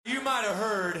might have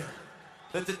heard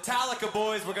that the Metallica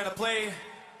boys were gonna play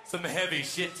some heavy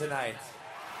shit tonight.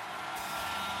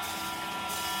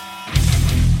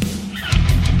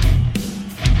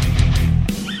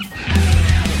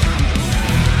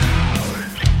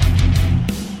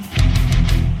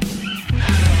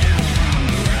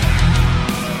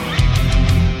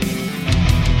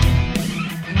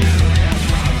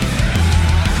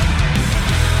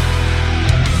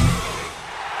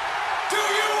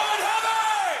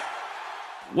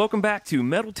 Welcome back to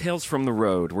Metal Tales from the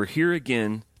Road. We're here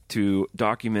again to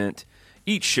document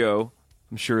each show.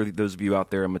 I'm sure those of you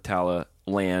out there in Metallica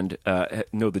land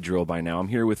know the drill by now. I'm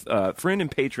here with friend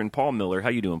and patron Paul Miller. How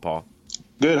you doing, Paul?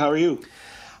 Good. How are you?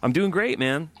 I'm doing great,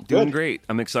 man. Doing great.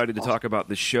 I'm excited to talk about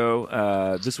the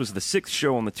show. This was the 6th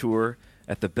show on the tour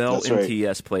at the Bell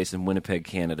MTS place in Winnipeg,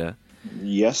 Canada.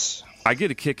 Yes. I get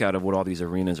a kick out of what all these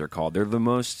arenas are called. They're the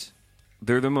most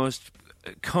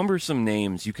cumbersome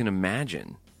names you can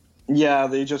imagine. Yeah,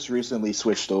 they just recently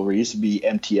switched over. It used to be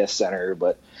MTS Center,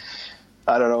 but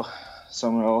I don't know.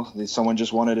 Someone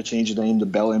just wanted to change the name to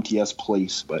Bell MTS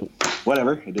Place, but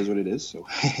whatever. It is what it is.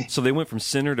 So they went from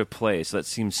center to place. That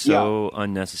seems so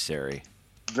unnecessary.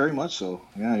 Very much so.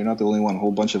 Yeah, you're not the only one. A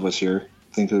whole bunch of us here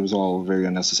think it was all very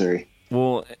unnecessary.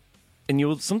 Well, and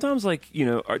you'll sometimes, do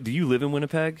you live in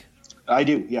Winnipeg? I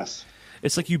do, yes.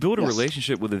 It's like you build a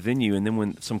relationship with a venue, and then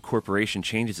when some corporation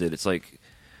changes it, it's like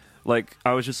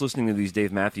I was just listening to these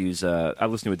Dave Matthews. I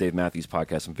listened to a Dave Matthews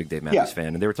podcast. I'm a big Dave Matthews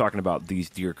fan, and they were talking about these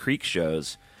Deer Creek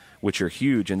shows, which are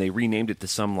huge, and they renamed it to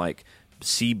some like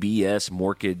CBS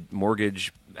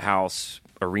Mortgage House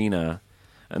Arena,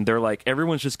 and they're like,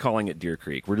 everyone's just calling it Deer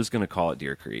Creek. We're just going to call it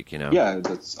Deer Creek, you know? Yeah,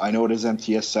 I know it is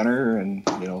MTS Center, and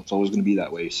it's always going to be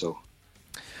that way. So.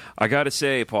 I got to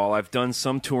say, Paul, I've done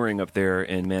some touring up there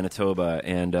in Manitoba,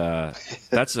 and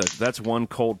that's one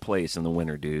cold place in the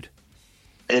winter, dude.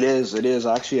 It is.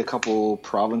 Actually, a couple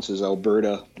provinces,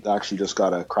 Alberta, actually just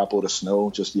got a crap load of snow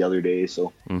just the other day,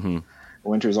 so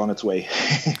winter's on its way.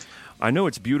 I know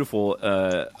it's beautiful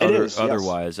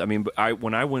otherwise. Yes. I mean,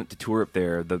 when I went to tour up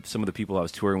there, some of the people I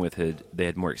was touring with they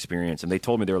had more experience, and they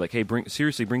told me, they were like, hey, bring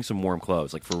some warm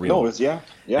clothes, like for real.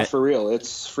 No, for real.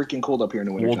 It's freaking cold up here in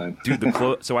the wintertime. Well,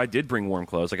 dude, so I did bring warm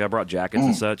clothes. Like I brought jackets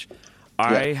and such.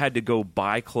 I had to go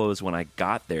buy clothes when I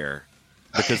got there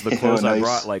because the clothes I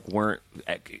brought weren't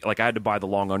I had to buy the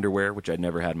long underwear, which I'd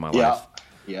never had in my life.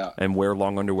 Yeah. And wear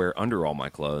long underwear under all my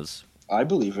clothes. I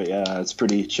believe it. Yeah, it's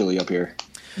pretty chilly up here.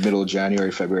 Middle of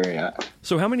January, February, yeah.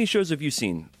 So how many shows have you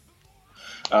seen?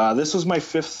 This was my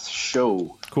 5th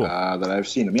show that I've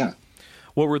seen them, yeah.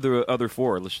 What were the other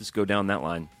 4? Let's just go down that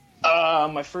line.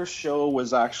 My first show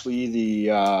was actually the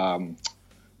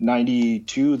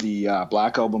 92, the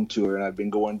Black Album Tour, and I've been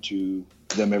going to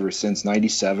them ever since.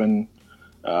 97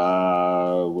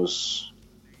 that's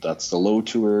the Low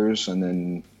Tours, and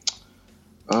then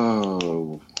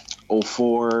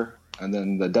 04, and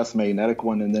then the Death Magnetic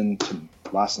one, and then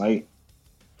last night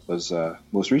was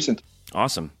most recent.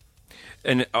 Awesome.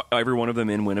 And every one of them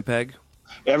in Winnipeg?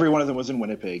 Every one of them was in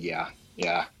Winnipeg, yeah.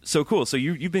 So cool. So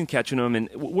you've been catching them, and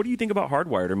what do you think about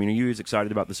Hardwired? I mean, are you as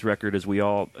excited about this record as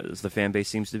the fan base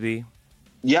seems to be?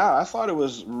 Yeah, I thought it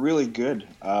was really good.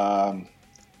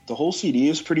 The whole CD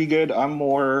is pretty good. I'm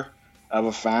more of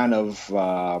a fan of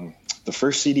the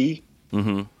first CD.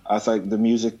 Mm-hmm. I thought the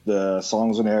music, the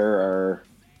songs on there are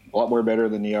a lot more better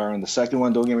than they are on the second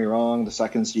one. Don't get me wrong. The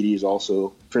second CD is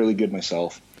also fairly good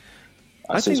myself.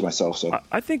 I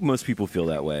think most people feel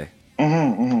that way.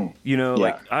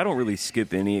 I don't really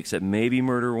skip any except maybe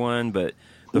Murder One, but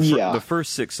the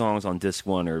first 6 songs on disc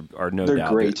 1 are no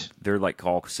doubt great. They're like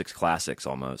all 6 classics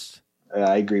almost.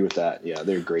 I agree with that. Yeah,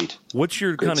 they're great. What's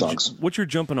your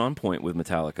jumping on point with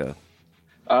Metallica?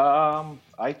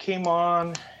 I came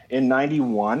on in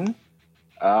 91.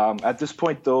 At this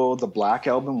point, though, the Black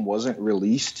Album wasn't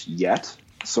released yet.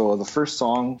 So the first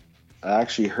song I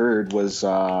actually heard was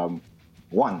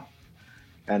One.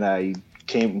 And I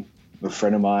came with a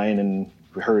friend of mine and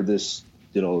we heard this,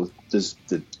 the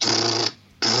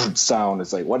sound.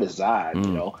 It's like, what is that,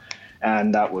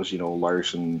 And that was,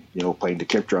 Larson, playing the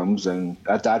kick drums. And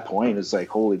at that point, it's like,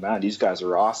 holy man, these guys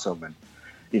are awesome. And,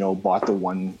 bought the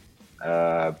one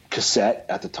cassette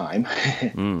at the time.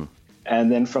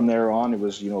 And then from there on, it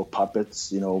was,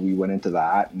 Puppets. We went into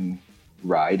that and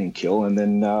Ride and Kill. And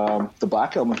then the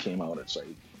Black Album came out. It's like,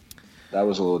 that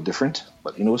was a little different,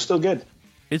 but, it was still good.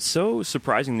 It's so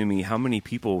surprising to me how many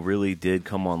people really did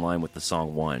come online with the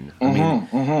song One. I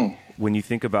mean, when you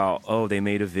think about, they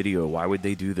made a video, why would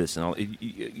they do this? And all,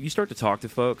 you start to talk to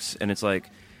folks, and it's like,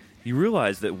 You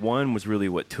realize that one was really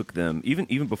what took them,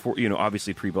 even before,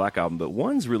 obviously pre-Black Album, but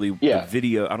one's really Yeah. the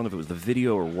video. I don't know if it was the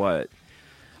video or what.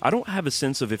 I don't have a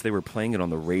sense of if they were playing it on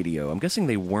the radio. I'm guessing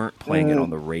they weren't playing it on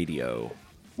the radio.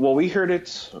 Well, we heard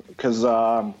it because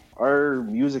our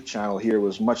music channel here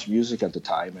was Much Music at the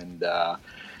time, and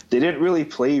they didn't really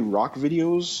play rock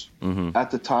videos at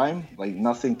the time, like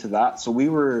nothing to that. So we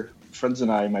were, friends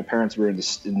and I, my parents were in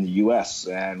the U.S.,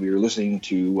 and we were listening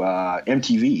to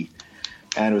MTV,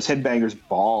 and it was Headbangers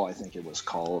Ball, I think it was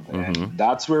called, and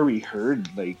that's where we heard,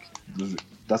 like,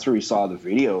 that's where we saw the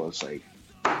video. It's like,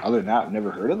 other than that, I've never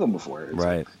heard of them before. It's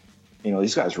Right. like,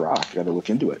 these guys rock. Got to look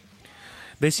into it.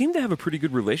 They seem to have a pretty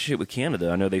good relationship with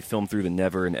Canada. I know they filmed through the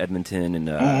Never in Edmonton and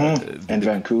And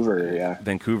Vancouver, yeah.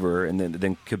 Vancouver, and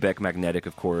then Quebec Magnetic,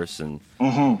 of course. And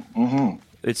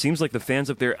it seems like the fans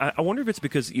up there. I wonder if it's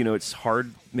because it's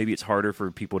hard. Maybe it's harder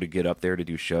for people to get up there to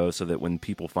do shows, so that when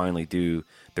people finally do,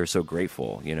 they're so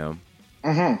grateful. Yeah,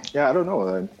 I don't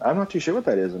know. I'm not too sure what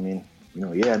that is. I mean,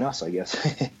 yeah, and us, I guess.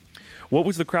 What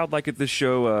was the crowd like at this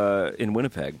show in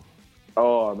Winnipeg?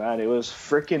 Oh man, it was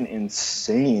freaking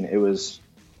insane. It was,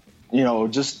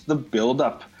 just the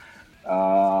build-up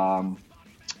from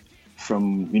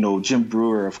Jim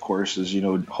Brewer, of course, is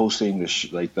hosting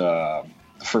the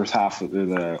first half of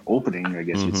the opening, I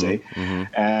guess you'd say,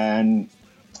 and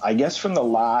I guess from the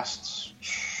last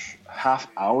half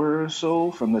hour or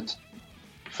so, from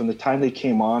the time they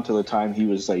came on to the time he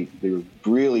was they were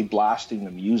really blasting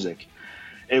the music.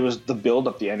 It was the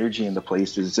build-up, the energy in the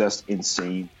place was just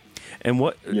insane. And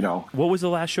what was the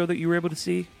last show that you were able to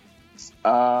see?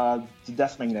 The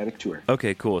Death Magnetic tour.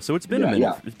 Okay, cool. So it's been a minute.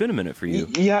 Yeah. It's been a minute for you.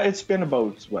 Yeah, it's been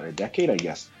about a decade, I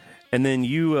guess. And then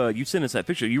you sent us that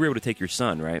picture. You were able to take your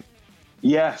son, right?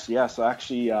 Yes.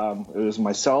 Actually, it was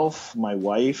myself, my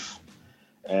wife,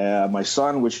 my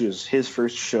son, which was his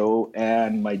first show,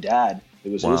 and my dad.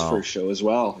 It was his first show as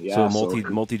well. Yeah. So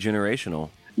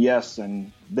multi-generational. Yes,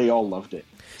 and they all loved it.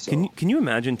 So. Can you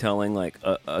imagine telling like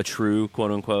a true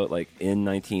quote unquote like in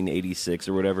 1986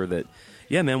 or whatever that,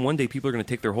 yeah, man, one day people are going to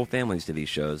take their whole families to these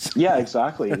shows. Yeah,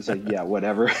 exactly. It's like, yeah,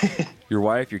 whatever. Your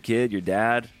wife, your kid, your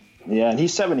dad. Yeah, and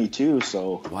he's 72,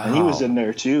 so wow. And he was in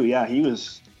there too. Yeah, he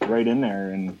was right in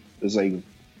there, and it was like,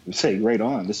 say, right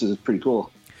on. This is pretty cool.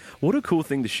 What a cool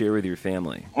thing to share with your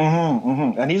family.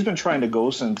 And he's been trying to go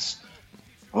since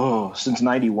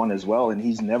 91 as well, and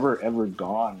he's never ever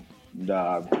gone.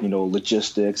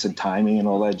 Logistics and timing and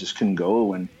all that just couldn't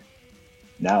go, and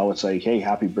now it's like, hey,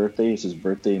 happy birthday. It's his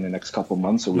birthday in the next couple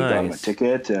months, so we got him a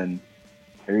ticket, and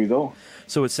there you go.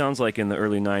 So it sounds like in the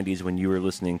early 90s when you were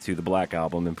listening to the Black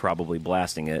Album and probably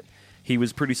blasting it, he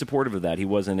was pretty supportive of that. He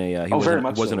wasn't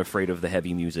wasn't afraid of the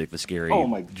heavy music, the scary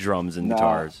drums and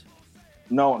guitars.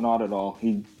 No, not at all.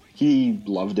 He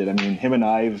loved it. I mean, him and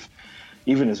I've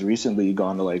even as recently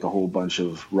gone to like a whole bunch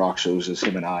of rock shows as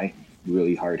him and I.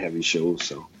 Really hard, heavy shows.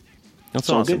 So that's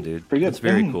awesome, good. Dude. Pretty good. That's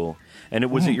very cool. And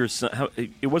it wasn't your son.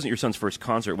 It wasn't your son's first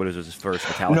concert. What was his first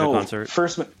Metallica concert?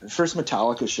 first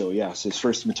Metallica show. Yes, his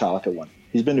first Metallica one.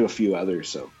 He's been to a few others.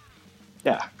 So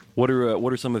yeah. What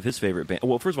are some of his favorite bands?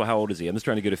 Well, first of all, how old is he? I'm just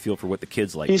trying to get a feel for what the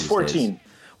kids like. He's these 14. days.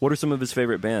 What are some of his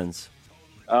favorite bands?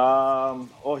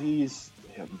 He's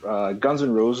Guns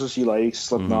N' Roses. He likes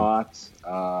Slipknot.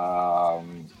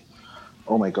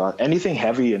 Oh my God, anything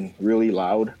heavy and really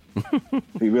loud.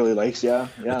 He really likes, yeah.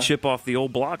 A chip off the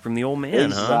old block from the old man,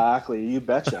 exactly. Huh? You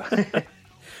betcha.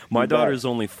 My daughter's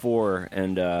only 4,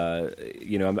 and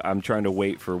I'm trying to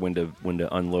wait for when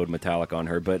to unload Metallica on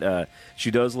her. But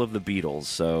she does love the Beatles,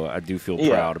 so I do feel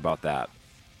proud about that.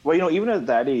 Well, even at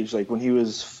that age, like when he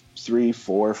was 3,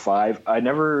 4, 5, I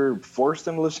never forced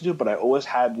him to listen to it, but I always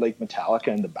had like Metallica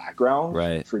in the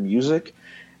background for music.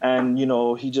 And,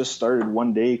 he just started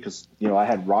one day because, I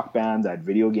had Rock Band, that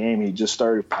video game. He just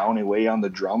started pounding away on the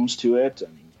drums to it.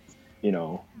 And,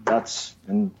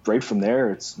 and right from there,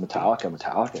 it's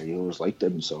Metallica. He always liked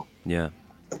them. So, yeah.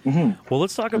 Well,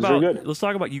 let's talk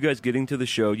about you guys getting to the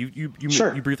show. You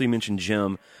briefly mentioned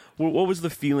Jim. What was the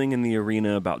feeling in the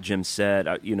arena about Jim's set?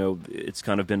 It's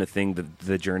kind of been a thing,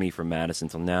 the journey from Madison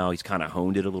till now. He's kind of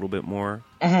honed it a little bit more.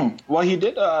 Well, he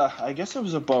did. I guess it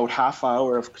was about half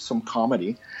hour of some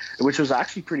comedy, which was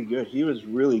actually pretty good. He was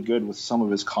really good with some of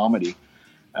his comedy.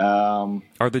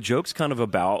 Are the jokes kind of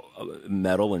about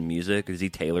metal and music? Does he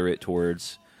tailor it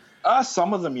towards?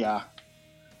 Some of them, yeah.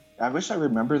 I wish I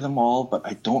remember them all, but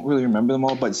I don't really remember them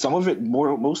all. But some of it,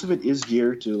 most of it is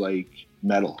geared to like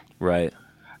metal. Right.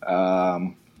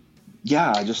 I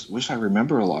just wish I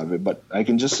remember a lot of it, but I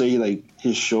can just say like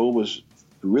his show was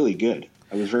really good.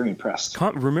 I was very impressed.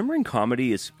 Remembering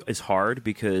comedy is hard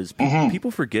because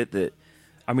people forget that.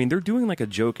 I mean, they're doing like a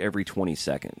joke every 20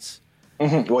 seconds.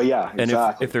 Well, yeah, And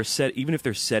exactly. if they're even if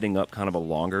they're setting up kind of a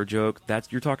longer joke,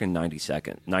 you're talking 90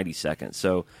 seconds.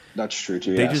 So that's true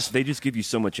too. They just give you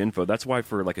so much info. That's why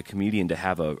for like a comedian to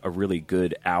have a really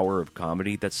good hour of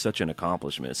comedy, that's such an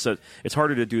accomplishment. So it's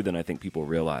harder to do than I think people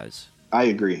realize. I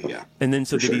agree. Yeah. And then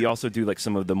did he also do like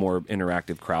some of the more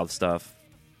interactive crowd stuff?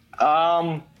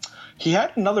 He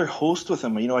had another host with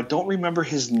him. I don't remember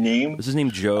his name. Was his name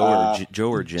Joe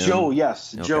or Jim? Joe,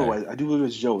 yes, Okay. Joe. I do believe it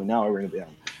was Joe. Now I remember him.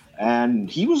 And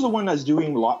he was the one that's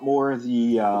doing a lot more of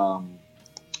the,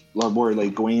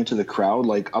 like going into the crowd,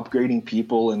 like upgrading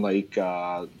people and like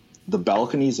the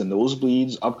balconies and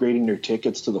nosebleeds, upgrading their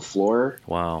tickets to the floor.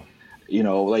 Wow.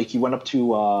 Like he went up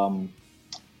to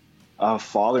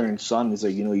father and son. He's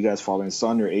like, you guys, father and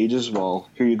son, their ages. Well,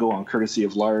 here you go on courtesy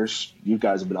of Lars. You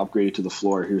guys have been upgraded to the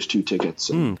floor. Here's 2 tickets.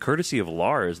 Courtesy of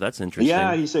Lars. That's interesting.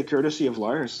 Yeah, he said courtesy of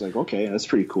Lars. Like, okay, that's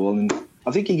pretty cool. And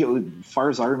I think as far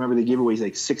as I remember, they gave away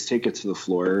like 6 tickets to the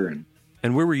floor.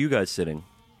 And where were you guys sitting?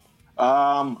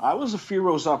 I was a few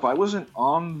rows up. I wasn't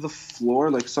on the floor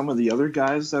like some of the other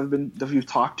guys that you've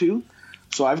talked to.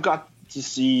 So I've got to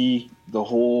see the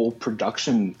whole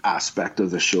production aspect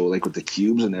of the show, like with the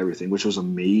cubes and everything, which was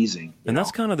amazing. And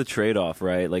that's kind of the trade-off,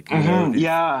 right? Like,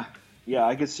 yeah,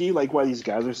 I could see like why these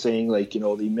guys are saying like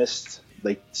they missed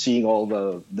like seeing all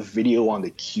the video on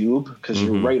the cube because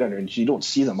you're right under and you don't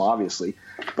see them obviously,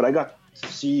 but I got to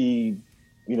see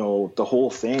the whole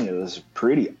thing. It was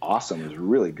pretty awesome. It was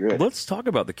really good. Let's talk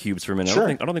about the cubes for a minute. Sure.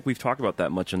 I don't think we've talked about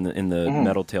that much in the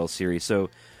Metal Tales series. So,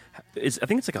 I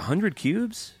think it's like 100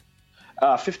 cubes.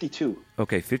 52.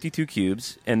 Okay, 52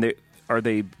 cubes, and are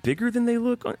they bigger than they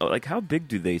look? Like, how big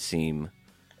do they seem?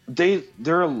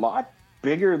 They're a lot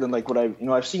bigger than like what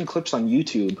I've seen clips on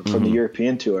YouTube from the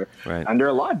European tour, right? And they're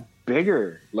a lot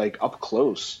bigger, like up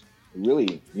close.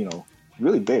 Really,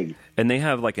 really big. And they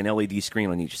have like an LED screen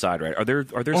on each side, right? Are there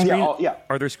screens? Yeah.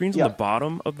 Are there screens on the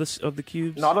bottom of the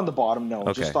cubes? Not on the bottom, no.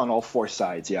 Okay. Just on all 4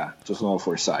 sides. Yeah, just on all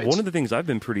 4 sides. One of the things I've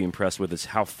been pretty impressed with is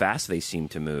how fast they seem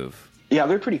to move. Yeah,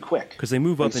 they're pretty quick because they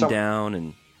move up and down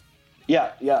and.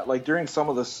 Yeah. Like during some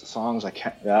of the songs, I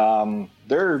can't.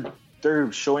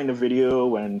 They're showing the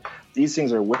video and these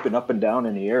things are whipping up and down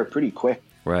in the air pretty quick.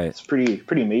 Right. It's pretty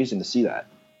amazing to see that.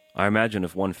 I imagine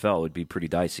if one fell, it'd be pretty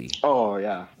dicey. Oh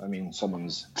yeah, I mean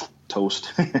someone's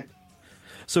toast.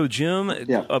 So Jim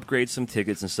upgrades some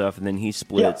tickets and stuff, and then he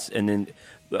splits, and then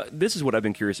this is what I've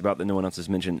been curious about that no one else has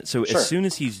mentioned. So as soon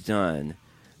as he's done,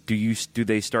 do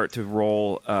they start to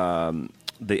roll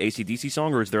the AC/DC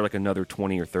song, or is there like another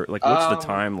 20 or 30? Like, what's the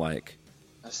time like?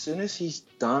 As soon as he's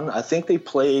done, I think they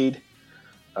played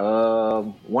 1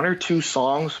 or 2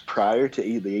 songs prior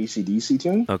to the AC/DC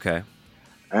tune. Okay.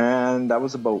 And that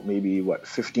was about maybe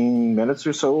 15 minutes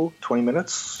or so, 20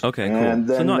 minutes. Okay, cool. And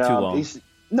then, so not too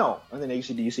long. And then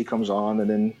AC/DC comes on, and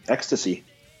then Ecstasy.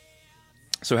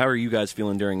 So how are you guys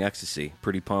feeling during Ecstasy?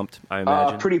 Pretty pumped, I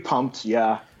imagine. Pretty pumped,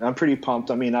 yeah. I'm pretty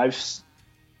pumped. I mean, I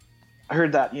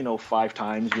heard that 5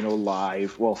 times,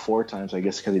 live. Well, 4 times, I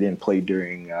guess, because they didn't play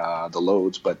during the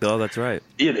loads. But that's right.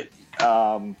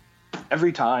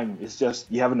 Every time it's just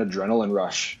you have an adrenaline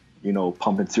rush,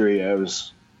 pumping through you.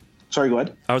 Sorry, go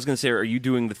ahead. I was going to say, are you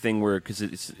doing the thing where, because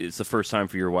it's the first time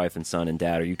for your wife and son and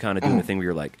dad, are you kind of doing the thing where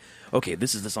you're like, okay,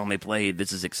 this is the song they played,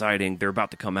 this is exciting, they're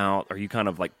about to come out? Are you kind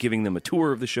of like giving them a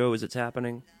tour of the show as it's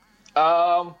happening?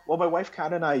 Well, my wife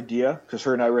had an idea because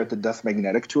her and I were at the Death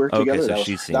Magnetic tour together.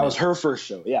 So that was her first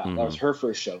show. Yeah, that was her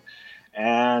first show.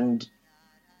 And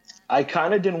I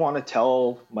kind of didn't want to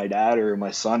tell my dad or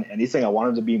my son anything. I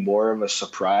wanted to be more of a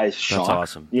surprise shock. That's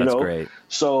awesome. That's great.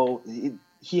 So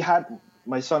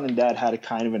my son and dad had a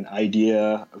kind of an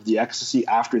idea of the Ecstasy.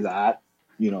 After that,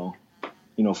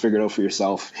 figure it out for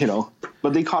yourself,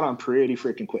 But they caught on pretty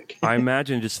freaking quick. I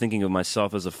imagine, just thinking of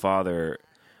myself as a father,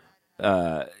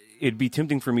 it'd be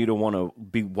tempting for me to want to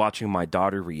be watching my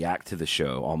daughter react to the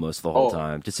show almost the whole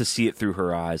time, just to see it through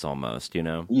her eyes almost,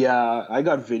 Yeah, I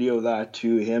got video of that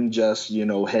too, him just,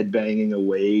 headbanging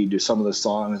away to some of the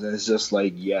songs, and it's just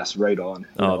like, yes, right on.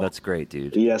 That's great,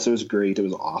 dude. Yes, it was great. It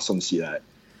was awesome to see that.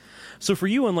 So for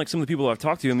you, unlike some of the people I've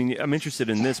talked to, I mean, I'm interested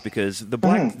in this because the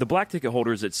black ticket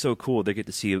holders, it's so cool. They get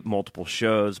to see multiple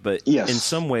shows, but in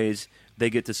some ways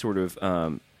they get to sort of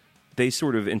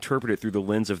interpret it through the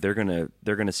lens of they're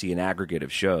gonna see an aggregate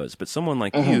of shows. But someone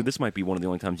like you, this might be one of the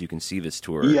only times you can see this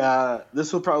tour. Yeah,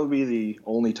 this will probably be the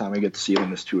only time I get to see it on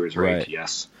this tour. Right?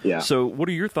 Yes. Yeah. So what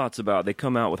are your thoughts about? They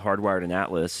come out with Hardwired and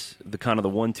Atlas, the kind of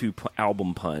the 1-2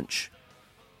 album punch.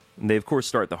 And they of course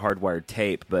start the Hardwired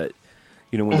tape, but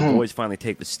when the boys finally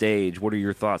take the stage, what are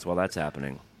your thoughts while that's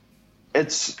happening?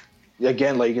 It's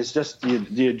again, like, it's just the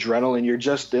adrenaline. You're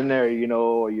just in there,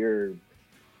 you're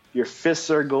your fists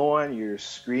are going, you're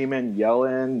screaming,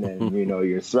 yelling, and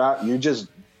you're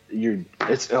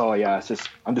it's just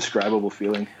undescribable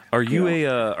feeling. Are you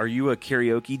a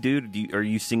karaoke dude? Are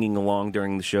you singing along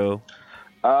during the show?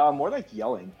 More like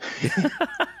yelling.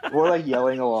 More like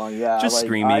yelling along, yeah. Just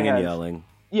screaming and yelling.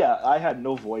 Yeah, I had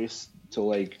no voice till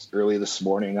like early this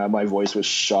morning. My voice was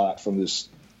shot from this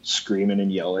screaming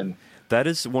and yelling. That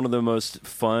is one of the most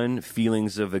fun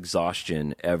feelings of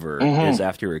exhaustion ever, is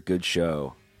after a good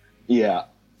show. Yeah,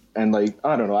 and like,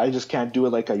 I don't know, I just can't do it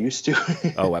like I used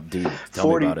to. Oh, dude, tell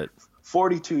me about it.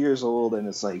 42 years old, and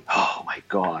it's like, oh my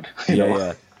God.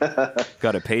 Yeah.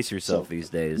 Got to pace yourself these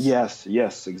days.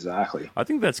 Yes, exactly. I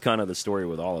think that's kind of the story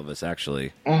with all of us,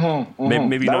 actually.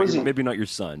 Maybe Maybe not your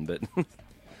son, but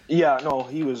yeah, no,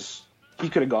 he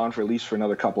could have gone for at least for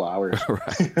another couple of hours.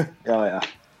 Right. Oh yeah.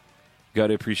 Got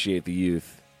to appreciate the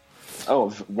youth.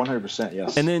 Oh, 100%,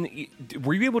 yes. And then,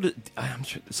 were you able to? I'm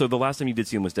sure, so the last time you did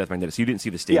see him was Death Magnetic. So you didn't see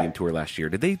the stadium tour last year.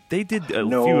 Did they? They did a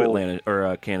few Atlanta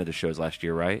or Canada shows last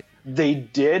year, right? They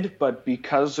did, but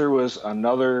because there was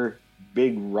another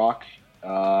big rock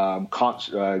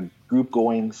group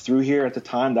going through here at the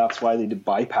time, that's why they did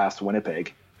bypass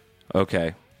Winnipeg.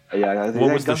 Okay. Yeah,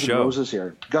 what was the Guns show? N' Roses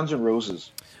here. Guns N'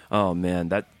 Roses. Oh man,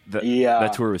 that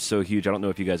tour was so huge. I don't know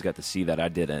if you guys got to see that. I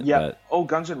didn't. Yeah. But... Oh,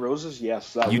 Guns N' Roses.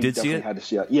 Yes. You did see it? Had to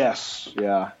see it. Yes.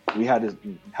 Yeah. We had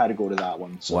to go to that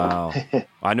one. So. Wow.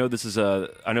 I know this is a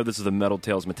Metal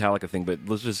Tales Metallica thing, but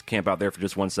let's just camp out there for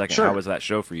just 1 second. Sure. How was that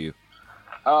show for you?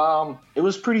 It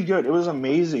was pretty good. It was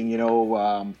amazing.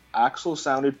 Axl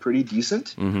sounded pretty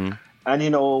decent. Mm-hmm.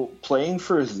 And, playing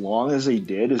for as long as they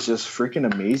did is just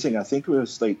freaking amazing. I think it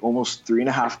was like almost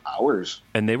 3.5 hours.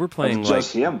 And they were playing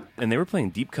just him. And they were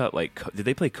playing deep cut. Like, did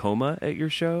they play Coma at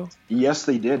your show? Yes,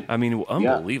 they did. I mean,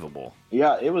 unbelievable.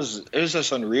 Yeah, it was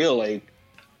just unreal. Like,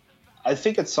 I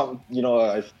think it's something,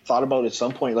 I thought about at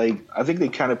some point, like, I think they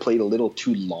kind of played a little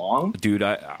too long. Dude,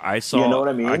 I saw... You know what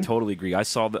I mean? I totally agree. I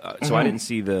saw the... So I didn't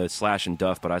see the Slash and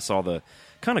Duff, but I saw the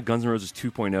kind of Guns N' Roses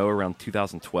 2.0 around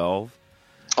 2012.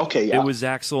 Okay, yeah. It was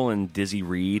Axl and Dizzy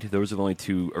Reed. Those are the only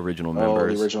two original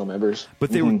members. Oh, the original members. But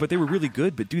they were really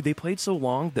good. But dude, they played so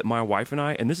long that my wife and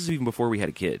I, and this is even before we had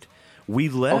a kid, we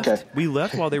left. Okay. We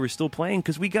left while they were still playing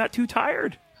because we got too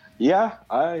tired. Yeah,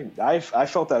 I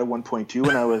felt that at one point too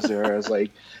when I was there. I was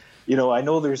like, I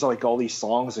know there's like all these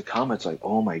songs that come. It's like,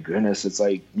 oh my goodness, it's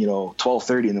like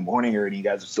 12:30 in the morning already. You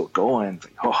guys are still going. It's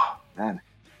like, oh man.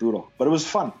 Brutal, but it was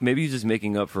fun. Maybe he's just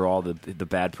making up for all the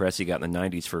bad press he got in the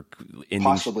 90s for ending.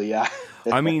 Possibly, yeah.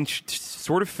 I mean,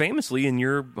 sort of famously in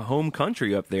your home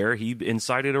country up there, he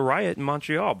incited a riot in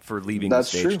Montreal for leaving the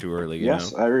stage too early.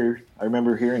 Yes, I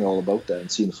remember hearing all about that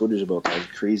and seeing the footage about that. It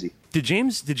was crazy. Did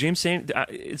James say?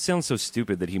 It sounds so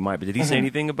stupid that he might, but did he say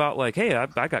anything about like, hey,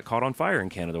 I got caught on fire in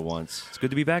Canada once. It's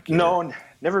good to be back here. No,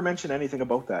 never mentioned anything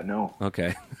about that. No.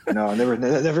 Okay. No, never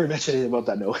mentioned anything about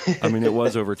that. No. I mean, it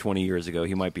was over 20 years ago.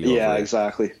 He might be. Over yeah, it.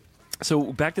 Exactly.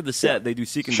 So back to the set, they do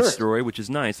Seek and Destroy, which is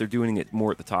nice. They're doing it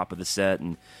more at the top of the set,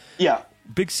 and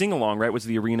big sing along, right? Was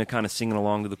the arena kind of singing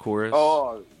along to the chorus?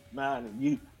 Oh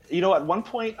man, you know, at one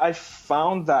point I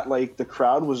found that like the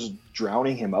crowd was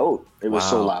drowning him out. It was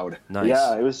so loud. Nice.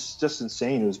 Yeah, it was just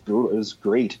insane. It was brutal. It was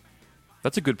great.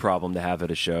 That's a good problem to have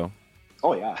at a show.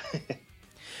 Oh yeah.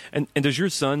 And does your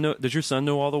son know? Does your son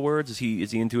know all the words? Is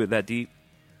he into it that deep?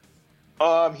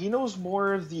 He knows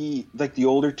more of the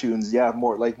older tunes. Yeah,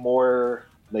 more like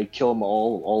Kill 'Em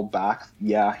All Back.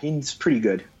 Yeah, he's pretty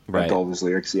good with all his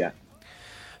lyrics. Yeah.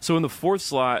 So in the fourth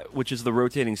slot, which is the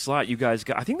rotating slot, you guys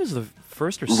got, I think this is the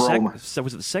first or second. Was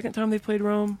it the second time they played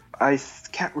Rome? I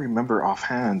can't remember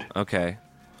offhand. Okay.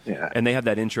 Yeah. And they have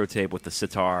that intro tape with the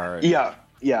sitar. Yeah.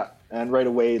 And right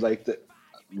away, like the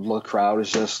crowd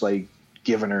is just like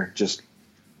giving her just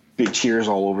big cheers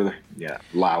all over there. Yeah,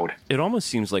 loud. It almost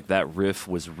seems like that riff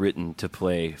was written to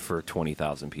play for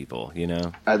 20,000 people, you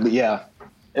know? Yeah.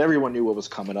 Everyone knew what was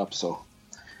coming up, so.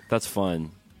 That's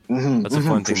fun. That's a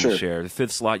fun thing to share. The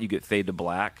fifth slot, you get Fade to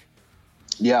Black.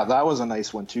 Yeah, that was a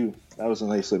nice one, too. That was a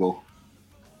nice little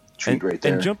treat right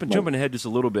there. And jumping ahead just a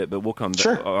little bit, but we'll come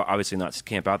back. Obviously not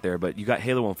camp out there, but you got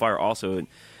Halo on Fire also. And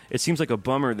it seems like a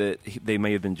bummer that they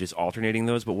may have been just alternating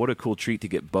those, but what a cool treat to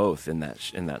get both in that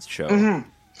show. Mm-hmm.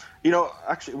 You know,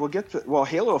 actually, we'll get to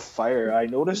Halo of Fire. I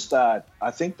noticed that.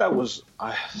 I think that was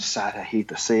sad. I hate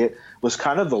to say it. Was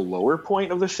kind of the lower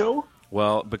point of the show.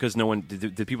 Well, because no one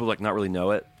did people like not really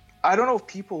know it. I don't know if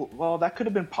people. Well, that could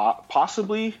have been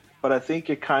possibly, but I think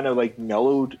it kind of like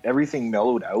everything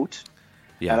mellowed out.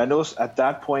 Yeah. And I noticed at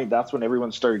that point, that's when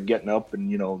everyone started getting up and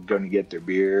going to get their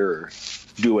beer or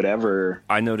do whatever.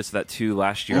 I noticed that too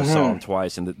last year. I saw them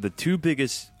twice, and the two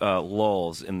biggest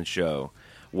lulls in the show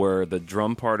were the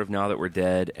drum part of Now That We're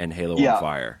Dead and Halo Yeah. on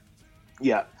Fire.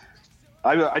 Yeah,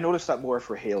 I noticed that more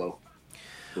for Halo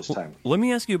this time. Let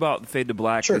me ask you about Fade to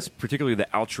Black, Sure. particularly the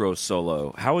outro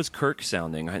solo. How is Kirk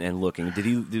sounding and looking? Was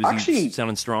he Actually,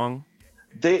 sounding strong?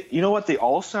 You know what? They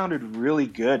all sounded really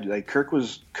good. Like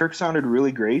Kirk sounded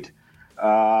really great.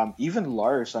 Even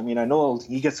Lars. I mean, I know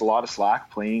he gets a lot of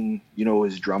slack playing,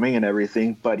 his drumming and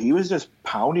everything, but he was just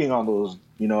pounding on those,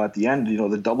 at the end,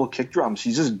 the double kick drums.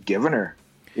 He's just giving her.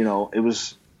 It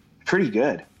was pretty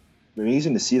good.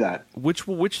 Amazing to see that. Which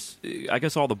I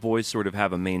guess all the boys sort of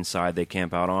have a main side they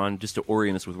camp out on. Just to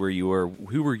orient us with where you were,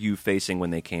 who were you facing when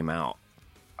they came out?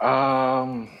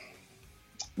 Well,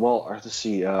 let's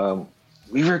see.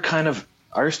 We were kind of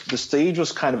the stage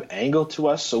was kind of angled to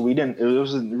us, so we didn't. It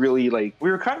wasn't really like we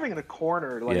were kind of in a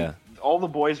corner. Like Yeah. all the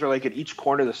boys were like at each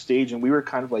corner of the stage, and we were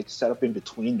kind of like set up in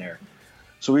between there.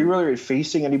 So we really were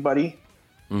facing anybody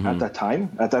at that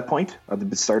time, at that point, at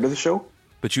the start of the show.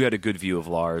 But you had a good view of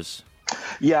Lars.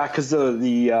 Yeah, because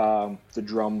the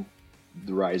drum,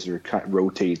 the riser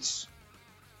rotates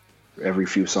every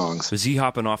few songs. Was he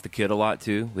hopping off the kid a lot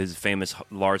too? His famous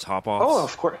Lars hop-offs? Oh,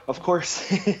 of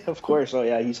course, of course. Oh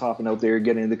yeah, he's hopping out there,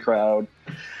 getting in the crowd.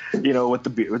 With the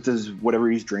beer, with his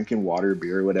whatever he's drinking, water,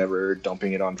 beer, whatever,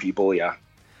 dumping it on people. Yeah.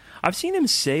 I've seen him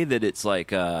say that it's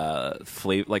like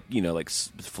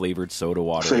flavored soda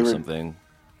water or Flavored. something.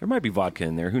 There might be vodka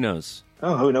in there. Who knows?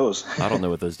 Oh, who knows? I don't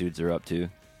know what those dudes are up to.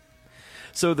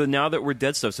 So the Now That We're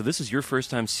Dead stuff. So this is your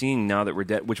first time seeing Now That We're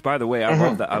Dead, which, by the way, I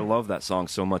love that. I love that song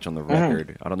so much on the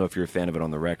record. I don't know if you're a fan of it on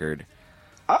the record.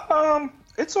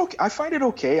 It's okay. I find it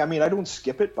okay. I mean, I don't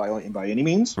skip it by any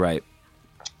means. Right.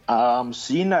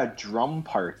 Seeing that drum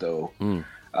part though,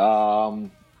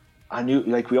 I knew,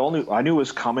 like I knew it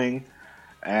was coming,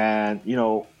 and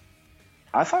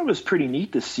I thought it was pretty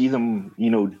neat to see them,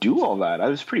 do all that. It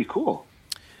was pretty cool.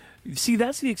 See,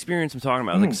 that's the experience I'm talking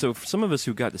about. Like, so for some of us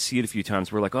who got to see it a few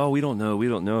times, we're like, oh, we don't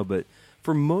know. But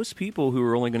for most people who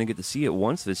are only going to get to see it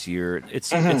once this year,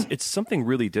 it's something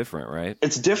really different, right?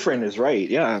 It's different, is right.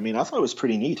 Yeah, I mean, I thought it was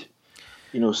pretty neat,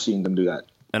 seeing them do that.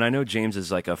 And I know James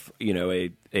is like a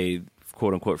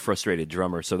quote unquote frustrated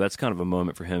drummer, so that's kind of a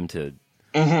moment for him to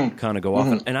kind of go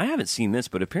off. And I haven't seen this,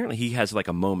 but apparently he has like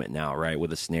a moment now, right,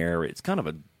 with a snare. It's kind of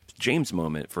a James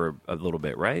moment for a little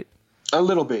bit, right? A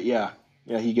little bit, yeah.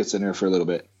 Yeah, he gets in there for a little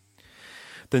bit.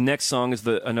 The next song is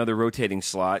another rotating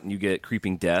slot, and you get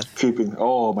Creeping Death.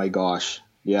 Oh my gosh.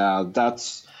 Yeah,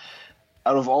 that's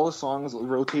out of all the songs,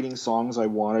 rotating songs I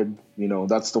wanted,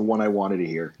 that's the one I wanted to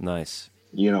hear. Nice.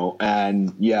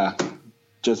 And yeah,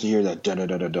 just to hear that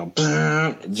da-da-da-da-dum,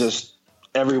 just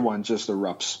everyone just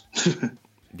erupts.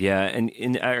 Yeah,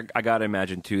 and I gotta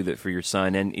imagine too that for your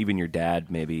son and even your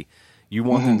dad, maybe you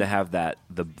want them to have that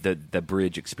the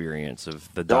bridge experience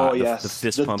of the die, the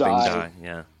fist pumping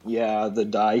die. Yeah, the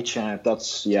die chant.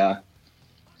 That's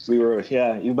we were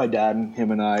even my dad and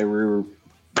him and I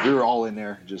we were all in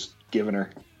there just giving her.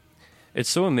 It's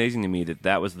so amazing to me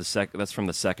that was that's from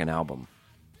the second album.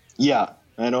 Yeah,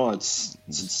 I know it's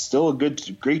still a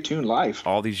great tune live.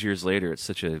 All these years later, it's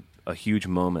such a huge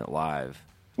moment live.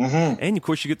 And of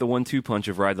course, you get the 1-2 punch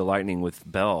of "Ride the Lightning" with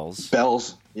bells.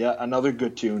 Bells, yeah, another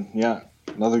good tune. Yeah,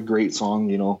 another great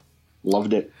song.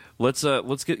 Loved it. Let's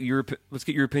get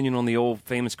your opinion on the old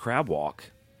famous crab walk.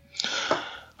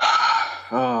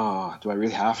 Oh, do I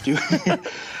really have to?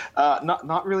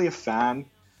 Not really a fan.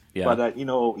 Yeah. But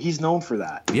he's known for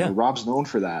that. Yeah, Rob's known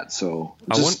for that. So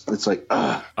it's like,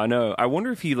 I know. I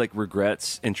wonder if he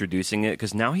regrets introducing it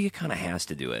because now he kind of has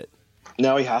to do it.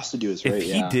 Now he has to do it. If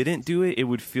he didn't do it, it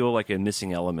would feel like a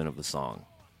missing element of the song.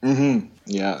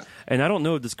 Yeah. And I don't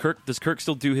know. Does Kirk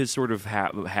still do his sort of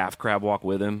half crab walk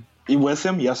with him? With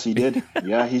him? Yes, he did.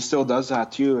 Yeah, he still does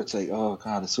that too. It's like, oh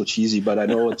god, it's so cheesy, but I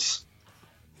know it's.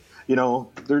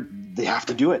 They have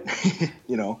to do it.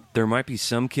 There might be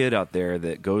some kid out there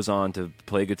that goes on to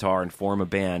play guitar and form a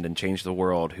band and change the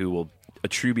world who will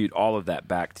attribute all of that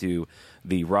back to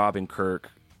the Rob and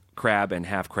Kirk crab and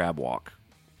half crab walk.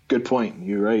 Good point.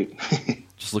 You're right.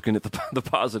 Just looking at the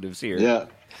positives here. Yeah.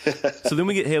 So then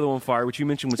we get Halo on Fire, which you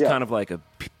mentioned was kind of like a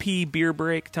pee beer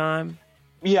break time.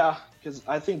 Yeah, because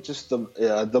I think just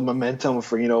the momentum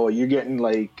for you're getting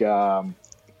like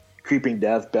Creeping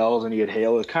Death, bells, and you get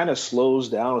Halo. It kind of slows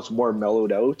down. It's more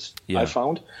mellowed out. I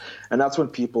found, and that's when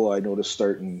people I noticed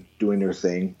starting doing their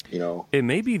thing. It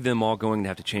may be them all going to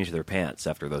have to change their pants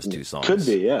after those two songs. Could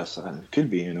be, yes. Could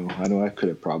be. I know I could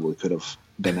have done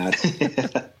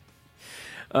that.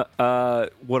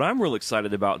 What I'm real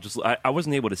excited about, I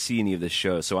wasn't able to see any of this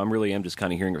show, so I'm just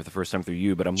kind of hearing it for the first time through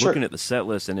you, but I'm looking at the set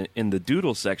list, and in the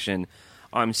doodle section,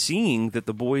 I'm seeing that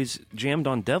the boys jammed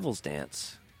on Devil's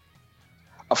Dance.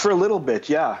 For a little bit,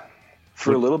 yeah.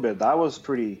 For a little bit, that was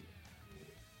pretty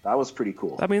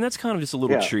cool. I mean, that's kind of just a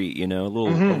little treat, you know, a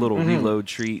little reload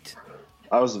treat.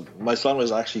 My son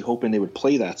was actually hoping they would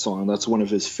play that song. That's one of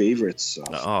his favorites.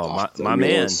 My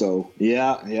man. So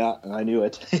yeah, I knew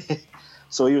it.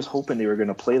 So he was hoping they were going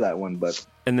to play that one, but.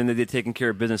 And then they did Taking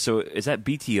Care of Business. So is that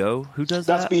BTO? Who does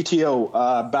that? That's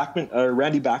BTO.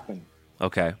 Randy Bachman.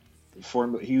 Okay.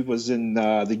 He was in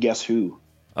the Guess Who.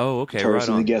 Oh, okay. Right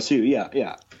on. The Guess Who.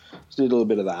 Yeah. So did a little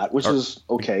bit of that, which is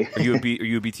okay. Are you a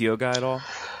BTO guy at all?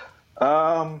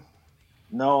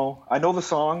 No. I know the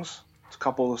songs. A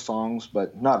couple of the songs,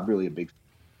 but not really a big.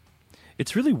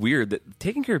 It's really weird that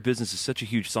Taking Care of Business is such a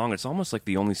huge song. It's almost like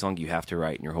the only song you have to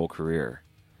write in your whole career.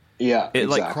 Yeah, it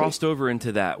exactly. like crossed over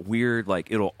into that weird,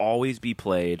 like it'll always be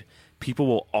played. People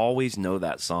will always know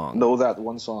that song. Know that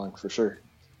one song for sure.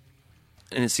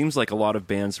 And it seems like a lot of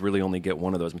bands really only get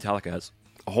one of those. Metallica has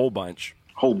a whole bunch.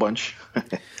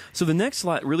 So the next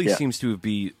slot really seems to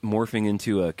be morphing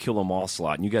into a Kill 'Em All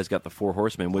slot, and you guys got the Four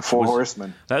Horsemen.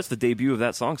 Horsemen. That's the debut of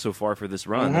that song so far for this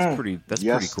run. That's pretty cool.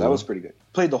 That was pretty good.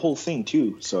 Played the whole thing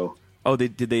too. So. Oh, they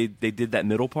did that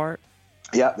middle part.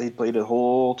 Yeah, they played the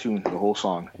whole tune, the whole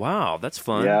song. Wow, that's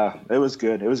fun. Yeah, it was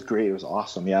good. It was great. It was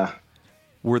awesome. Yeah.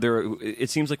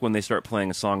 It seems like when they start playing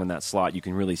a song in that slot, you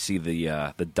can really see the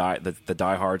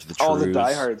diehards, the trues. Oh, the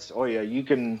diehards. Oh yeah, you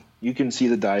can see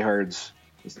the diehards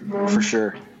for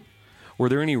sure. Were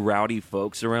there any rowdy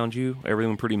folks around you?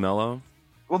 Everyone pretty mellow?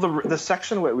 Well, the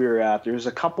section that we were at, there's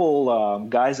a couple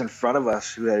guys in front of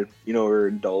us who had, were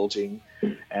indulging,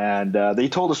 and they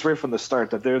told us right from the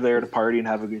start that they're there to party and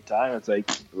have a good time. It's like,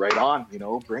 right on,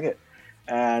 bring it.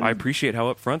 And I appreciate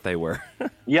how upfront they were.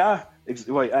 Yeah,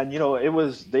 and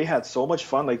they had so much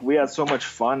fun. Like we had so much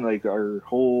fun. Like our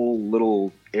whole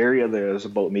little area there was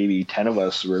about maybe 10 of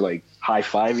us. Were like high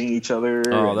fiving each other.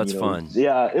 Oh, that's fun.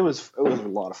 Yeah, it was a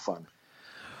lot of fun.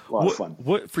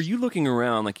 What for you looking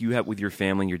around like you have with your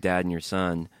family, your dad and your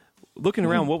son? Looking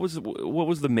around, what was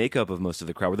the makeup of most of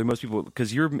the crowd? Were there most people?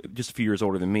 Because you're just a few years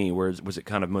older than me. Was it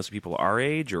kind of most people our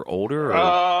age or older,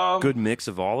 or good mix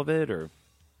of all of it, or?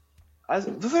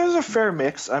 There's a fair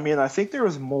mix. I mean, I think there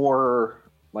was more.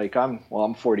 Like I'm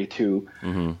 42.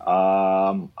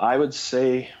 Mm-hmm. I would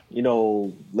say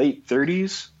late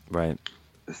 30s, right?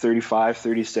 35,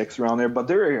 36, around there. But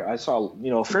I saw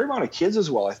a fair amount of kids as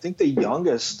well. I think the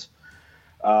youngest,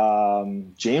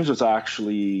 James, was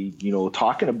actually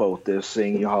talking about this,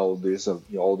 saying how there's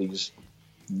all these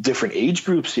different age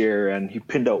groups here, and he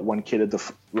pinned out one kid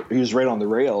he was right on the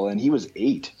rail, and he was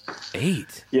 8.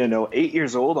 8? 8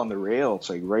 years old on the rail. It's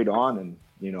like right on, and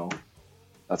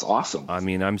that's awesome. I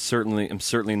mean, I'm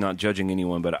certainly not judging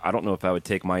anyone, but I don't know if I would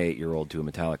take my 8-year-old to a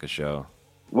Metallica show.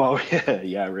 Well,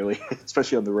 yeah, really,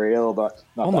 especially on the rail. Not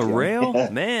on the rail,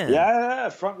 man. Yeah,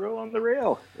 front row on the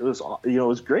rail. It was, it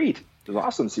was great. It was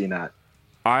awesome seeing that.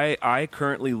 I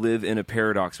currently live in a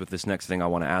paradox with this next thing I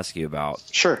want to ask you about.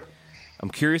 Sure. I'm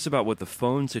curious about what the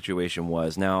phone situation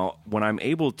was. Now, when I'm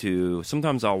able to,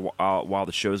 sometimes I'll while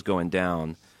the show's going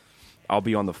down, I'll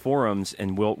be on the forums,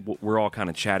 and we're all kind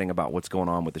of chatting about what's going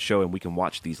on with the show, and we can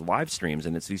watch these live streams,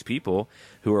 and it's these people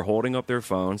who are holding up their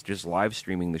phones, just live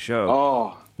streaming the show.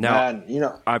 Oh, now,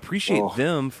 man, I appreciate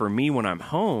them for me when I'm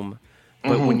home,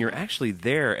 but when you're actually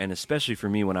there, and especially for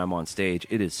me when I'm on stage,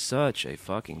 it is such a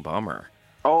fucking bummer.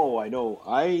 Oh, I know.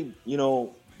 I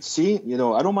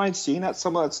don't mind seeing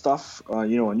some of that stuff, on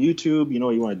YouTube.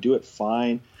 You want to do it,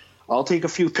 fine. I'll take a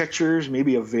few pictures,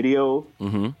 maybe a video,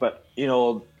 but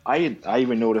I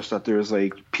even noticed that there's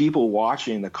like people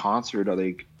watching the concert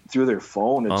like through their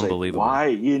phone. It's unbelievable. Like, why?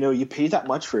 You pay that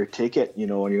much for a ticket, and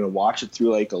you're gonna watch it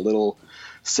through like a little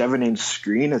 7-inch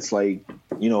screen. It's like,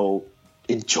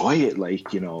 enjoy it.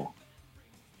 Like,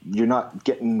 you're not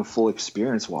getting the full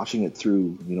experience watching it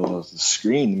through, the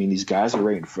screen. I mean, these guys are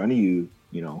right in front of you,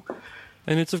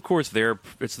 And it's of course their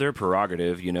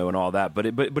prerogative, and all that. But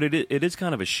it is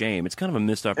kind of a shame. It's kind of a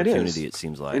missed opportunity. It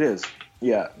seems like it is.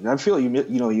 Yeah, and I feel you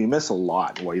miss a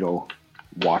lot,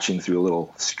 watching through a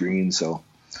little screen. So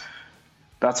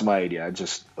that's my idea.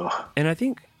 And I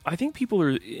think people are,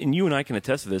 and you and I can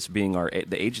attest to this, being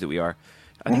the age that we are.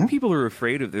 I think people are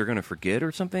afraid they're going to forget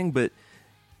or something. But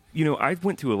I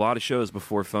went to a lot of shows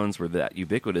before phones were that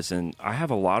ubiquitous, and I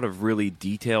have a lot of really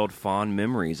detailed, fond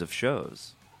memories of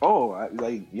shows. Oh, I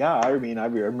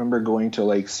remember going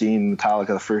to seeing Metallica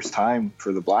the first time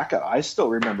for the Blackout. I still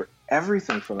remember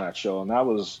everything from that show, and that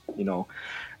was, we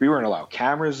weren't allowed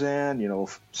cameras in,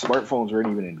 smartphones weren't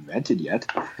even invented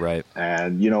yet. Right.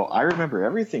 And, I remember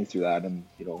everything through that, and,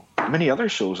 many other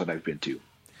shows that I've been to.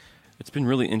 It's been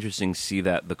really interesting to see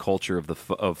that the culture of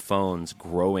of phones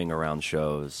growing around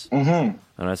shows. Mm-hmm.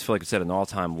 And I just feel like it's at an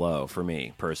all-time low for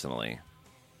me, personally.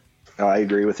 Oh, I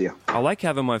agree with you. I like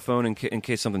having my phone in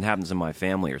case something happens in my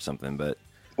family or something, but...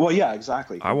 Well, yeah,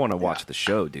 exactly. I want to watch the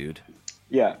show, dude.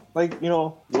 Yeah, like, you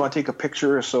want to take a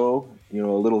picture or so, a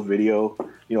little video.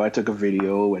 I took a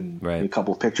video and a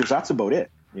couple of pictures. That's about it.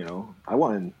 I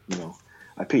want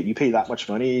to, you pay that much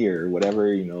money or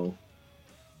whatever,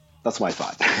 that's my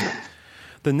thought.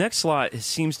 The next slot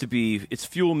seems to be, it's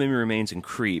Fuel, Memory Remains, and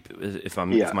Creep, if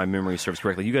my memory serves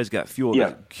correctly. You guys got Fuel.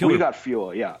 Yeah, we got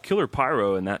Fuel, yeah. Killer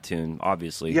pyro in that tune,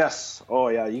 obviously. Yes. Oh,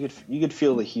 yeah, you could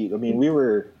feel the heat. I mean, we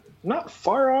were not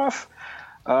far off,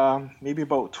 maybe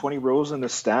about 20 rows in the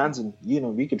stands, and,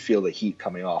 we could feel the heat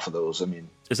coming off of those. I mean...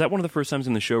 Is that one of the first times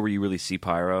in the show where you really see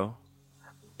pyro?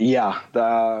 Yeah,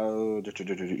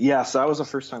 yes, that was the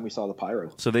first time we saw the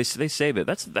pyro. So they save it.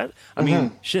 I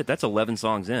mean, shit, that's 11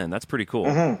 songs in. That's pretty cool.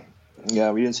 Mm-hmm.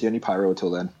 Yeah, we didn't see any pyro until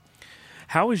then.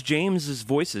 How is James's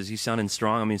voice? Is he sounding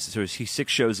strong? I mean, so he's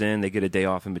 6 shows in. They get a day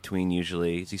off in between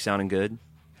usually. Is he sounding good?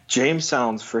 James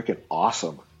sounds freaking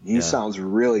awesome. He sounds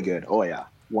really good. Oh, yeah,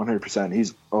 100%.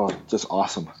 He's just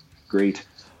awesome. Great.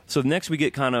 So next we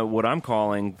get kind of what I'm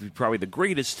calling probably the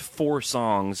greatest 4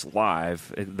 songs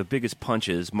live, the biggest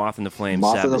punches, Moth in the Flame,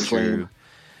 Savage True.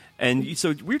 And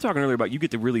so we were talking earlier about you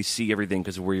get to really see everything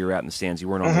because of where you're at in the stands. You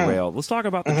weren't on the rail. Let's talk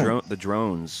about the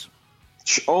drones.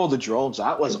 Oh, the drones.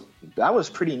 That was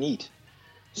pretty neat.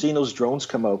 Seeing those drones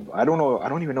come up. I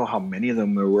don't even know how many of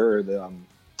them there were.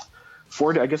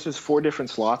 I guess there's 4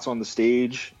 different slots on the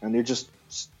stage, and they're just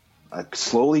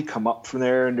slowly come up from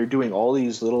there, and they're doing all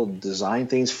these little design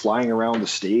things flying around the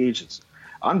stage. It's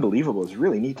unbelievable. It's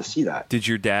really neat to see that. Did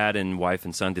your dad and wife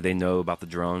and son, did they know about the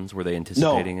drones? Were they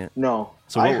anticipating it? No.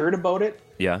 So I heard about it.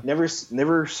 Yeah. Never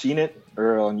seen it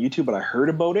or on YouTube, but I heard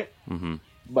about it. Mm-hmm.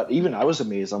 But even I was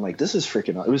amazed. I'm like, it was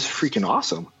freaking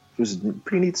awesome. It was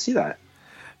pretty neat to see that.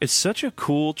 It's such a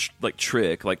cool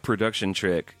trick, like production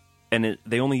trick, and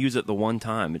they only use it the one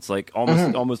time. It's like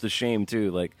almost a shame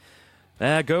too. Like,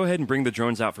 go ahead and bring the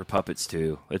drones out for puppets,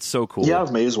 too. It's so cool. Yeah,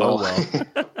 may as well. Oh,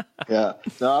 well. Yeah.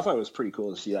 No, I thought it was pretty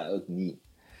cool to see that. It was neat.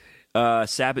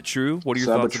 Sabbath True, what are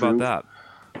your thoughts about that?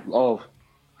 Oh,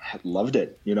 I loved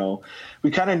it.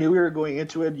 We kind of knew we were going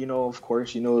into it. Of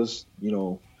course,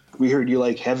 we heard you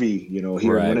like heavy,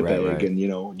 here in Winnipeg. Right. And,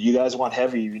 you guys want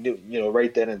heavy. You knew,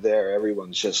 right then and there,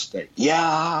 everyone's just like,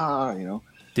 yeah.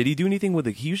 Did he do anything with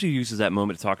it? He usually uses that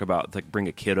moment to talk about, like, bring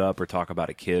a kid up or talk about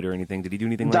a kid or anything. Did he do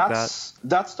anything like that?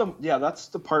 That's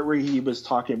the part where he was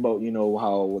talking about,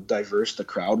 how diverse the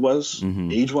crowd was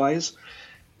age-wise.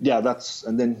 Yeah,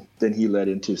 and then he led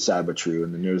into Sad But True,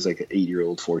 and then there was like an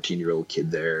 8-year-old, 14-year-old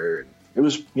kid there. It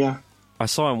was, yeah. I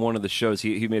saw in one of the shows,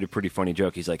 he made a pretty funny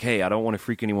joke. He's like, hey, I don't want to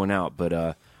freak anyone out, but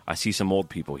I see some old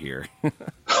people here.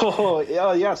 Oh,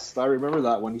 yeah, yes. I remember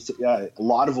that one. He said, yeah, a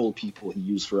lot of old people he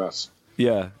used for us.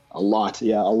 Yeah. A lot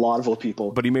of old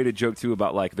people. But he made a joke, too,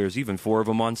 about, like, there's even 4 of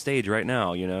them on stage right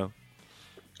now,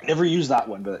 Never used that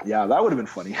one, but, yeah, that would have been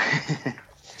funny.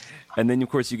 And then, of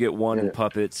course, you get One and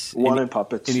Puppets.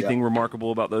 Anything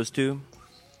remarkable about those 2?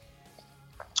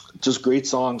 Just great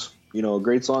songs.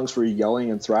 Great songs for yelling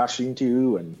and thrashing,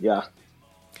 too, and, yeah.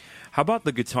 How about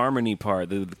the guitar harmony part,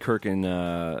 the Kirk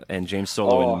and James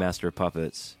solo and Master of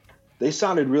Puppets? They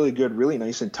sounded really good, really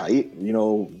nice and tight,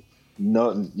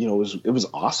 it was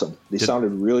awesome. They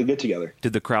sounded really good together.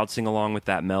 Did the crowd sing along with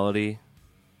that melody?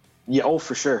 Yeah, oh,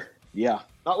 for sure. Yeah.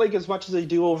 Not like as much as they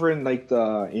do over in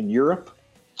in Europe,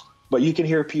 but you can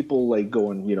hear people like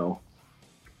going,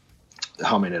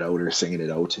 humming it out or singing it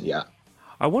out. Yeah.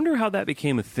 I wonder how that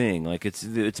became a thing. Like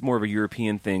it's more of a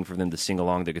European thing for them to sing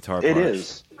along the guitar parts. It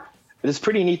is. It is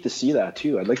pretty neat to see that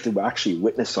too. I'd like to actually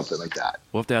witness something like that.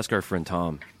 We'll have to ask our friend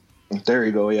Tom. There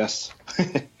you go. Yes.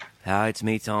 Hi, it's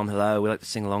me, Tom. Hello. We like to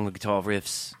sing along the guitar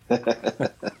riffs.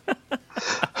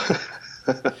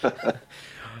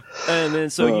 And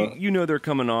then, so they're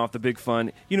coming off the big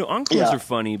fun. Encores are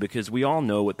funny because we all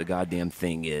know what the goddamn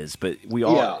thing is, but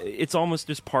it's almost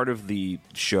just part of the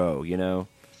show,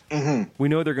 Mm-hmm. We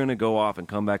know they're going to go off and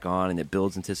come back on, and it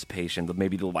builds anticipation.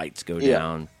 Maybe the lights go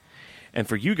down. And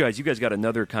for you guys got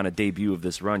another kind of debut of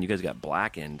this run. You guys got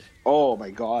Blackened. Oh, my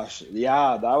gosh.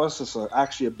 Yeah, that was just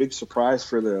actually a big surprise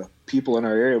for the people in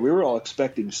our area. We were all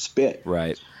expecting Spit.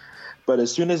 Right. But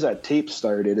as soon as that tape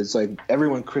started, it's like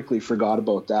everyone quickly forgot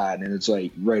about that, and it's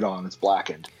like right on, it's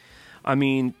Blackened. I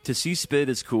mean, to see Spit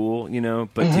is cool,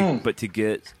 but to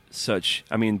get such,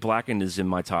 Blackened is in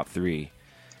my top 3.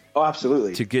 Oh,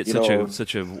 absolutely. To get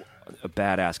such a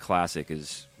badass classic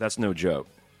that's no joke.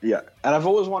 Yeah, and I've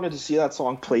always wanted to see that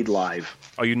song played live.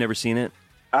 Oh, you've never seen it?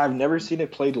 I've never seen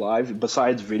it played live,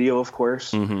 besides video, of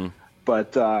course. Mm-hmm.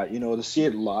 But, to see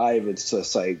it live, it's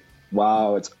just like,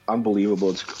 wow, it's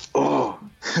unbelievable. It's,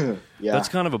 yeah. That's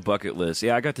kind of a bucket list.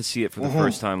 Yeah, I got to see it for the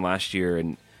first time last year,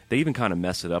 and they even kind of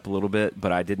messed it up a little bit,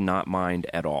 but I did not mind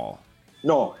at all.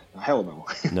 No, hell no.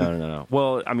 No.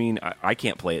 Well, I mean, I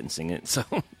can't play it and sing it, so...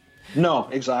 No,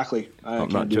 exactly. I'm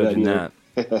not judging that.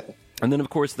 And then, of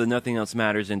course, the Nothing Else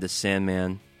Matters into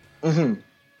Sandman. Mm-hmm.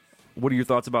 What are your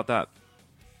thoughts about that?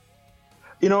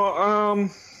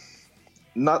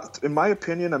 Not in my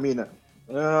opinion. I mean,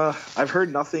 I've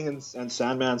heard Nothing and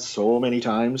Sandman so many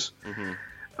times.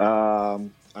 Mm-hmm.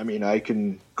 I mean, I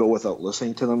can go without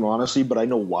listening to them, honestly, but I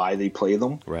know why they play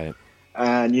them. Right.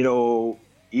 And,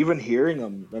 even hearing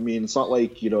them, I mean, it's not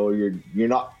like, you're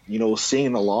not,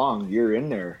 singing along. You're in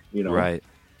there, Right.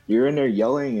 You're in there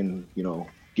yelling and,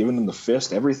 giving them the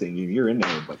fist, everything. You're in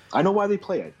there. But I know why they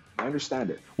play it. I understand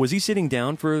it. Was he sitting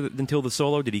down until the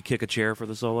solo? Did he kick a chair for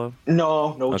the solo?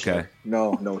 No okay. Chair.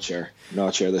 No chair. No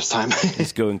chair this time.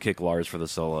 Just go and kick Lars for the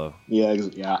solo.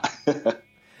 Yeah.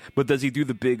 But does he do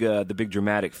the big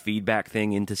dramatic feedback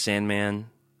thing into Sandman?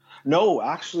 No,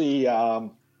 actually,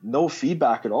 no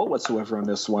feedback at all whatsoever on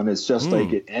this one. It's just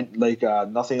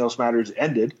Nothing Else Matters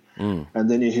ended, and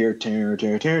then you hear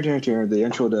the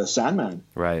intro to Sandman.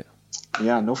 Right.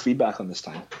 Yeah, no feedback on this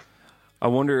time. I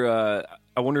wonder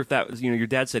if that was, your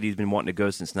dad said he's been wanting to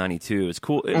go since '92. It's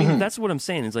cool. I mean, that's what I'm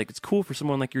saying. It's like it's cool for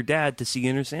someone like your dad to see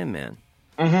Enter Sandman.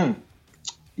 Mm-hmm.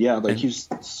 Yeah, he's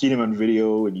seen him on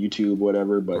video and YouTube,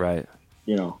 whatever. But right.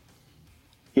 He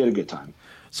had a good time.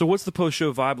 So what's the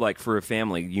post-show vibe like for a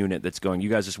family unit that's going? You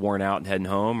guys just worn out and heading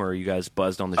home, or are you guys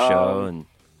buzzed on the show? And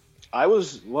I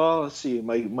was, let's see.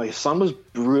 My son was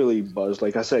really buzzed.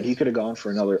 Like I said, he could have gone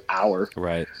for another hour.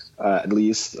 Right. At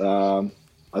least.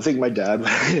 I think my dad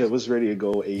was ready to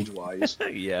go age-wise.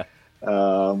 Yeah.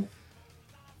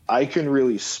 I couldn't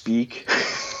really speak.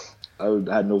 I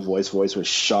had no voice. Voice was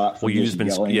shot from you just been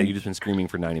yelling. you just been screaming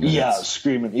for 90 minutes. Yeah,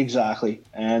 screaming, exactly.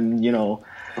 And,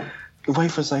 the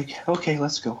wife was like, okay,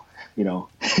 let's go,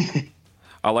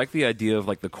 I like the idea of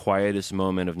the quietest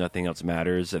moment of Nothing Else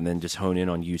Matters and then just hone in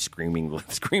on you screaming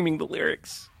the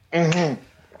lyrics. Mm-hmm.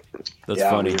 That's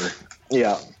funny.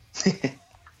 Yeah.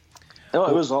 No,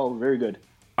 it was all very good.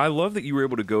 I love that you were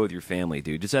able to go with your family,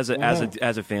 dude. Just as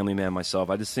a family man myself,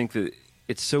 I just think that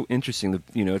it's so interesting that,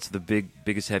 it's the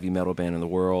biggest heavy metal band in the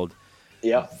world.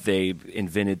 Yeah. They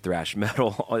invented thrash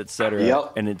metal, etc.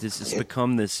 Yep. And it's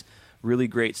become this really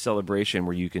great celebration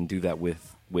where you can do that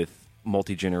with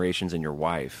multi generations and your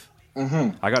wife.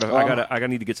 Mm-hmm. I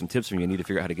need to get some tips from you. I need to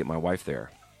figure out how to get my wife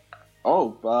there.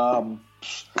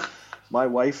 My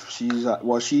wife, she's not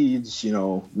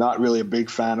really a big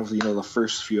fan of the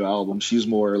first few albums. She's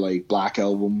more like Black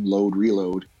Album, Load,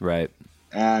 Reload, right?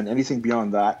 And anything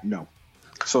beyond that, no.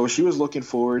 So she was looking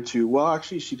forward to. Well,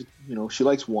 actually, she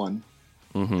likes One,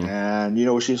 mm-hmm.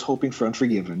 and she's hoping for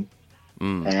Unforgiven.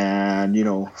 And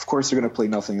of course they're gonna play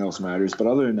Nothing Else Matters, but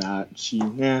other than that, she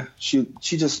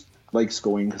just likes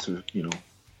going because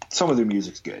some of their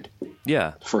music's good.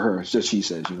 Yeah, for her, it's just she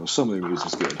says some of their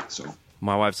music's good. So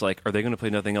my wife's like, "Are they gonna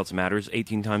play Nothing Else Matters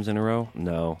 18 times in a row?"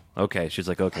 No. Okay, she's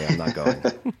like, "Okay, I'm not going."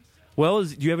 Well,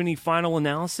 do you have any final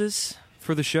analysis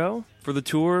for the show, for the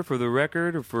tour, for the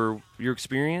record, or for your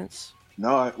experience?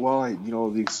 No,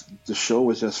 the show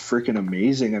was just freaking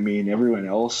amazing. I mean, everyone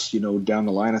else, down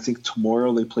the line, I think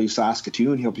tomorrow they play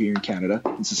Saskatoon. He'll be here in Canada,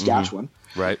 in Saskatchewan.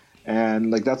 Mm-hmm. Right.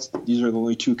 And these are the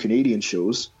only two Canadian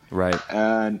shows. Right.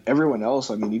 And everyone else,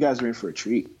 I mean, you guys are in for a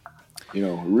treat.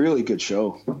 Really good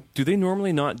show. Do they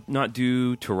normally not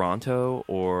do Toronto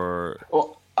or?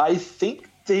 Well, I think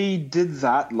they did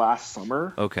that last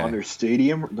summer. Okay. On their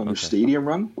stadium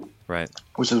run. Right.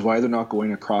 Which is why they're not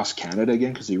going across Canada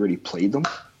again, because they already played them.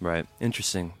 Right.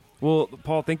 Interesting. Well,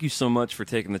 Paul, thank you so much for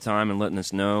taking the time and letting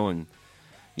us know. And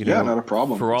not a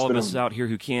problem. For all of us out here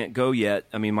who can't go yet,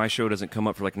 I mean, my show doesn't come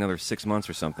up for another 6 months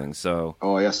or something. So.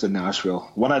 Oh yes, in Nashville,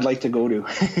 one I'd like to go to.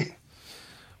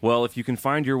 Well, if you can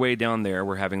find your way down there,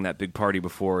 we're having that big party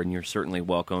before, and you're certainly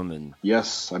welcome. And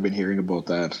yes, I've been hearing about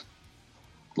that.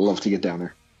 Love to get down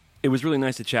there. It was really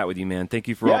nice to chat with you, man. Thank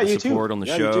you for all the support on the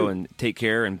show, and take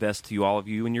care, and best to all of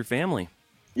you and your family.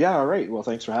 Yeah, all right. Well,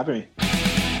 thanks for having me.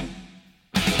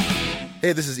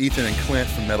 Hey, this is Ethan and Clint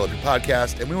from Metal Up Your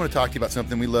Podcast, and we want to talk to you about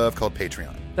something we love called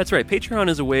Patreon. That's right. Patreon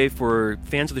is a way for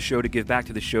fans of the show to give back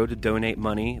to the show, to donate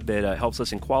money that helps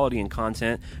us in quality and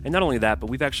content. And not only that, but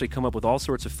we've actually come up with all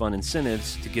sorts of fun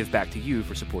incentives to give back to you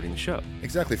for supporting the show.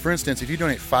 Exactly. For instance, if you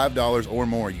donate $5 or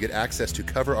more, you get access to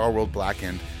Cover Our World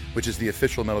Blackened, which is the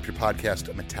official Metal Up Your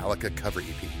Podcast Metallica cover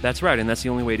EP. That's right, and that's the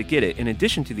only way to get it. In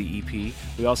addition to the EP,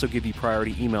 we also give you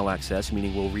priority email access,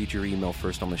 meaning we'll read your email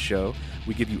first on the show.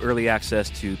 We give you early access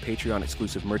to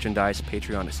Patreon-exclusive merchandise,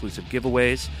 Patreon-exclusive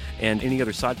giveaways, and any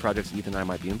other side projects Ethan and I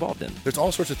might be involved in. There's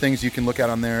all sorts of things you can look at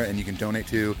on there and you can donate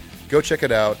to. Go check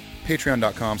it out.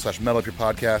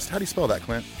 Patreon.com/metalupyourpodcast. How do you spell that,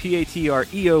 Clint?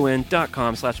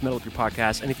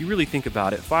 patreon.com/metalupyourpodcast. And if you really think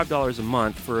about it, $5 a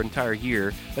month for an entire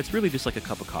year, that's really just like a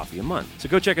cup of coffee a month. So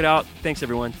go check it out. Thanks,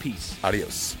 everyone. Peace.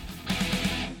 Adios.